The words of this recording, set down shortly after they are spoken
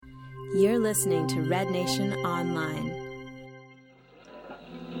You're listening to Red Nation Online.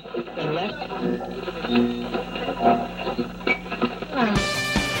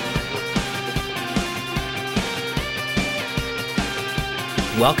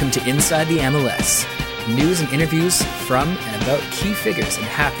 Welcome to Inside the MLS, news and interviews from and about key figures and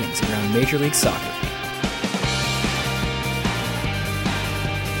happenings around Major League Soccer.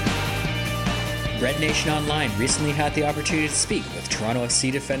 Red Nation Online recently had the opportunity to speak with Toronto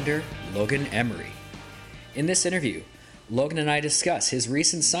FC defender Logan Emroy. In this interview, Logan and I discuss his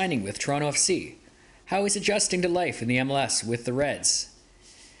recent signing with Toronto FC, how he's adjusting to life in the MLS with the Reds,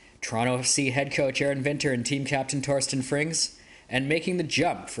 Toronto FC head coach Aron and team captain Torsten Frings, and making the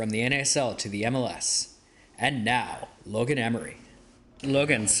jump from the NASL to the MLS. And now, Logan Emroy.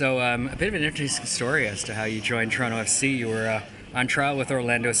 Logan, so a bit of an interesting story as to how you joined Toronto FC. You were on trial with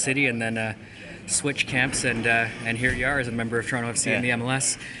Orlando City and then switched camps, and here you are as a member of Toronto FC in the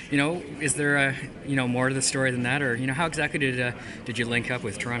MLS. You know, is there more to the story than that, or how exactly did you link up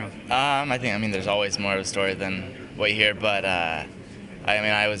with Toronto? I think there's always more of a story than what you hear, but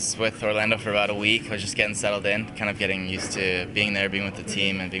I was with Orlando for about a week. I was just getting settled in, kind of getting used to being there, being with the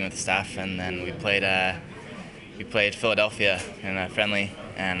team and being with the staff, and then we played Philadelphia in a friendly,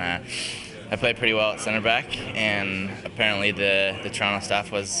 and I played pretty well at center back, and apparently the Toronto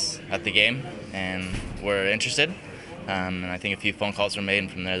staff was at the game and were interested, and I think a few phone calls were made,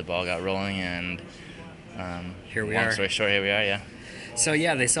 and from there the ball got rolling, and here we are. Long story short, here we are, yeah. So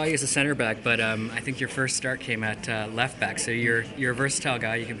they saw you as a center back, but I think your first start came at left back. So you're a versatile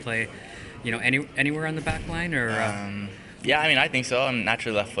guy. You can play, anywhere on the back line, or. Yeah, I think so. I'm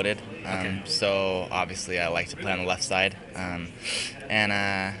naturally left-footed, Okay. so obviously I like to play on the left side, and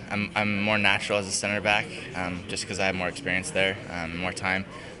I'm more natural as a center back, just because I have more experience there, more time.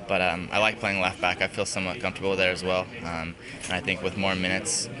 But I like playing left back. I feel somewhat comfortable there as well, and I think with more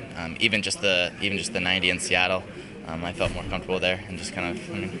minutes, even just the 90 in Seattle, I felt more comfortable there, and just kind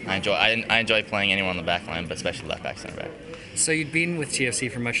of I enjoy playing anywhere on the back line, but especially left back, center back. So you'd been with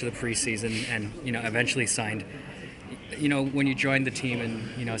TFC for much of the preseason, and eventually signed. When you joined the team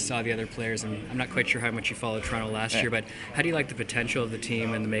and saw the other players, and I'm not quite sure how much you followed Toronto last year, but how do you like the potential of the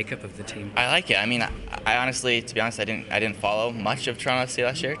team and the makeup of the team? I like it. I honestly, to be honest, I didn't follow much of Toronto FC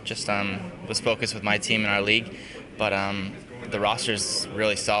last year. Just was focused with my team in our league, but the roster's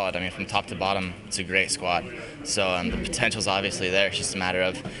really solid. From top to bottom, it's a great squad. So the potential's obviously there. It's just a matter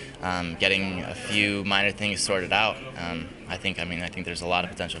of getting a few minor things sorted out. I think there's a lot of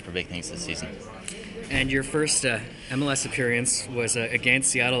potential for big things this season. And your first MLS appearance was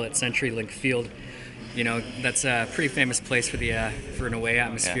against Seattle at CenturyLink Field. That's a pretty famous place for an away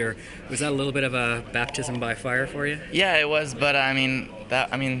atmosphere. Yeah. Was that a little bit of a baptism by fire for you? Yeah, it was. But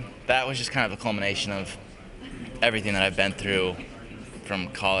that was just kind of a culmination of everything that I've been through, from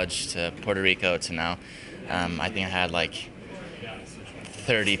college to Puerto Rico to now. I think I had like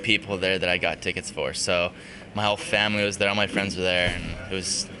 30 people there that I got tickets for. So my whole family was there, all my friends were there, and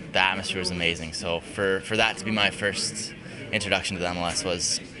the atmosphere was amazing. So for that to be my first introduction to the MLS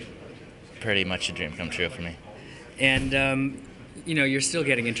was pretty much a dream come true for me. And you're still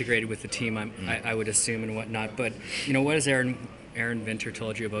getting integrated with the team, I would assume, and whatnot. But what has Aron Vinter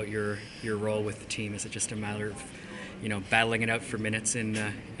told you about your role with the team? Is it just a matter of battling it out for minutes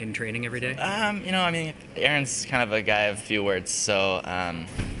in training every day? Aaron's kind of a guy of few words, so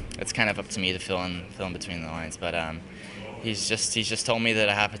it's kind of up to me to fill in between the lines. But he's just told me that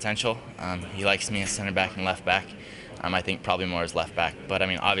I have potential. He likes me as center back and left back. I think probably more as left back. But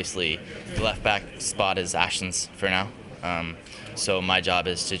obviously the left back spot is Ashton's for now. So my job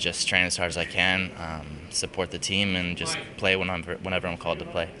is to just train as hard as I can, support the team, and just play whenever I'm called to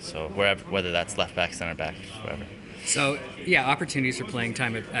play. So whether that's left back, center back, whatever. So, opportunities for playing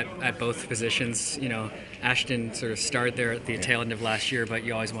time at both positions. Ashton sort of started there at the tail end of last year, but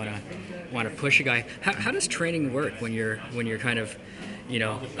you always want to push a guy. How does training work when you're kind of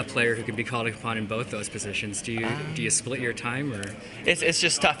a player who can be called upon in both those positions? Do you split your time, or? It's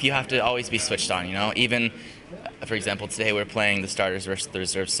just tough. You have to always be switched on. Even, for example, today we're playing the starters versus the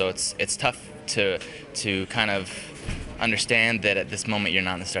reserves, so it's tough to kind of understand that at this moment you're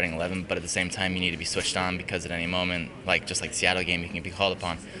not in the starting 11, but at the same time you need to be switched on, because at any moment, just like the Seattle game, you can be called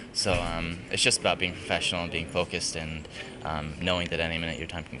upon. So it's just about being professional and being focused, and knowing that any minute your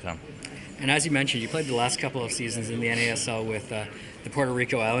time can come. And as you mentioned, you played the last couple of seasons in the NASL with the Puerto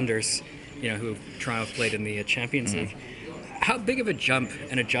Rico Islanders, who Toronto played in the Champions League. How big of a jump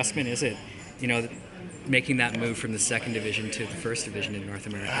and adjustment is it, making that move from the second division to the first division in North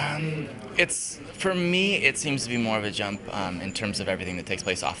America? For me, it seems to be more of a jump in terms of everything that takes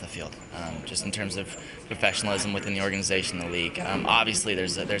place off the field, just in terms of professionalism within the organization, the league. Obviously,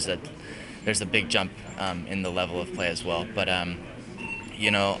 there's a big jump in the level of play as well, but there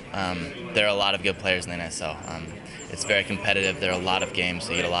are a lot of good players in the NASL. It's very competitive. There are a lot of games,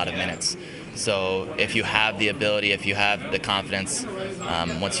 so you get a lot of minutes. So if you have the ability, if you have the confidence,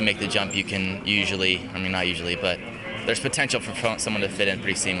 once you make the jump, you can usually, not usually, but there's potential for someone to fit in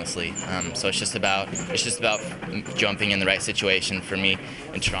pretty seamlessly. So it's just about jumping in the right situation. For me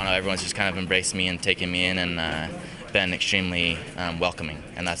in Toronto, everyone's just kind of embraced me and taken me in and been extremely welcoming,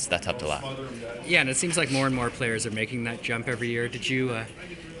 and that's helped a lot. Yeah, and it seems like more and more players are making that jump every year. Did you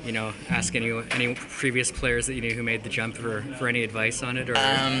ask any previous players that you knew who made the jump for any advice on it, or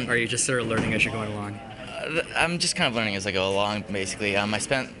are you just sort of learning as you're going along? I'm just kind of learning as I go along, basically. I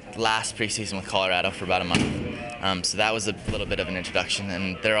spent last preseason with Colorado for about a month, so that was a little bit of an introduction,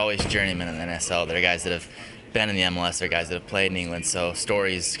 and they're always journeymen in the NSL. They're guys that have been in the MLS, they're guys that have played in England, so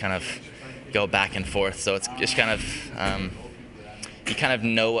stories kind of go back and forth, so it's just kind of you kind of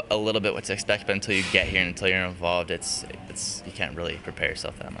know a little bit what to expect, but until you get here and until you're involved, it's you can't really prepare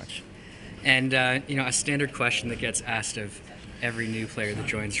yourself that much. And a standard question that gets asked of every new player that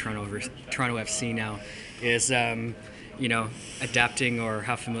joins Toronto FC now is adapting, or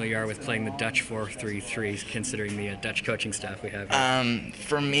how familiar you are with playing the Dutch 4-3-3, considering the Dutch coaching staff we have here.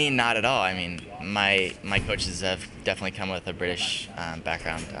 For me, not at all. I mean, my coaches have definitely come with a British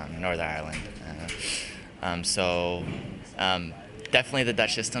background, Northern Ireland. Definitely the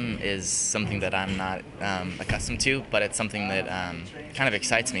Dutch system is something that I'm not accustomed to, but it's something that kind of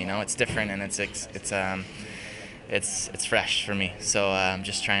excites me. It's different, and it's fresh for me. So I'm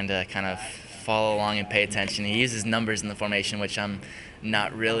just trying to kind of follow along and pay attention. He uses numbers in the formation, which I'm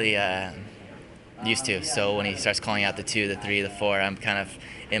not really used to. So when he starts calling out the 2, the 3, the 4, I'm kind of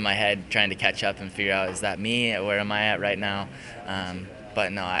in my head trying to catch up and figure out, is that me? Where am I at right now?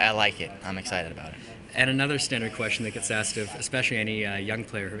 But no, I like it. I'm excited about it. And another standard question that gets asked of, especially any young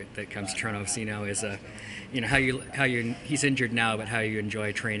player that comes to Toronto FC now, is he's injured now, but how you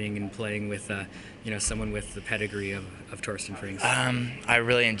enjoy training and playing with someone with the pedigree of Torsten Frings. I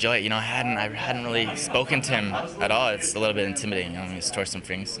really enjoy it. I hadn't really spoken to him at all. It's a little bit intimidating. He's Torsten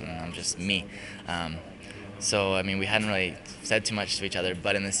Frings, and I'm just me. So, we hadn't really said too much to each other,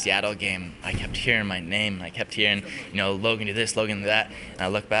 but in the Seattle game, I kept hearing my name, and I kept hearing, Logan do this, Logan do that, and I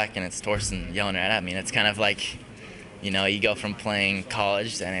look back, and it's Torsten yelling right at me, and it's kind of like, you go from playing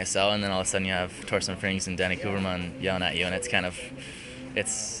college to NASL, and then all of a sudden you have Torsten Frings and Danny Kuberman yelling at you, and it's kind of,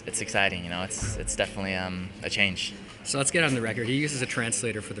 it's exciting, it's definitely a change. So let's get on the record. He uses a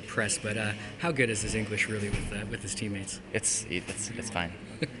translator for the press, but how good is his English really with his teammates? It's fine.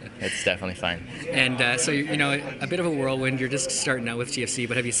 It's definitely fine. And so a bit of a whirlwind. You're just starting out with TFC,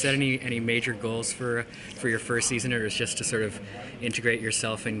 but have you set any major goals for your first season, or is just to sort of integrate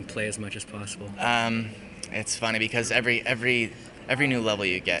yourself and play as much as possible? It's funny because every new level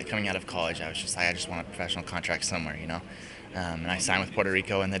you get coming out of college, I just want a professional contract somewhere, and I signed with Puerto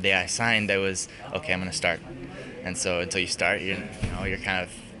Rico, and the day I signed, I was okay. I'm going to start. And so until you start, you're kind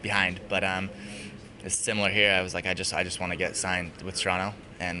of behind. But it's similar here. I was like, I just want to get signed with Toronto.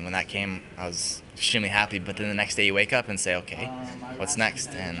 And when that came, I was extremely happy. But then the next day you wake up and say, okay, what's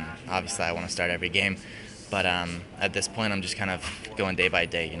next? And obviously I want to start every game. But at this point, I'm just kind of going day by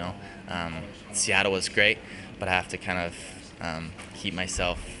day, Seattle was great, but I have to kind of keep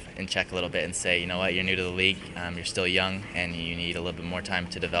myself in check a little bit and say, you know what, you're new to the league, you're still young, and you need a little bit more time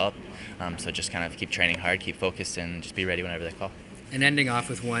to develop. So just kind of keep training hard, keep focused, and just be ready whenever they call. And ending off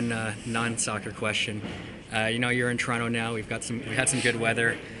with one non-soccer question. You're in Toronto now. We had some good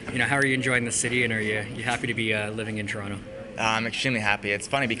weather. How are you enjoying the city, and are you happy to be living in Toronto? I'm extremely happy. It's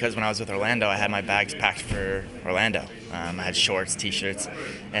funny because when I was with Orlando, I had my bags packed for Orlando. I had shorts, T-shirts,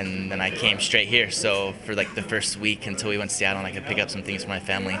 and then I came straight here. So for the first week until we went to Seattle and I could pick up some things for my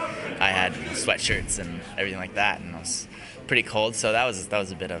family, I had sweatshirts and everything like that, and it was pretty cold. So that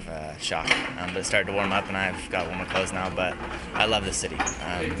was a bit of a shock. But it started to warm up, and I've got warmer clothes now. But I love the city.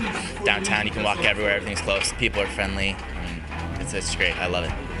 Downtown, you can walk everywhere. Everything's close. People are friendly. It's great. I love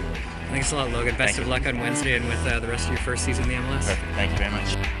it. Thanks a lot, Logan. Best of luck on Wednesday and with the rest of your first season in the MLS. Perfect. Thank you very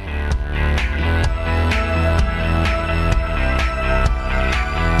much.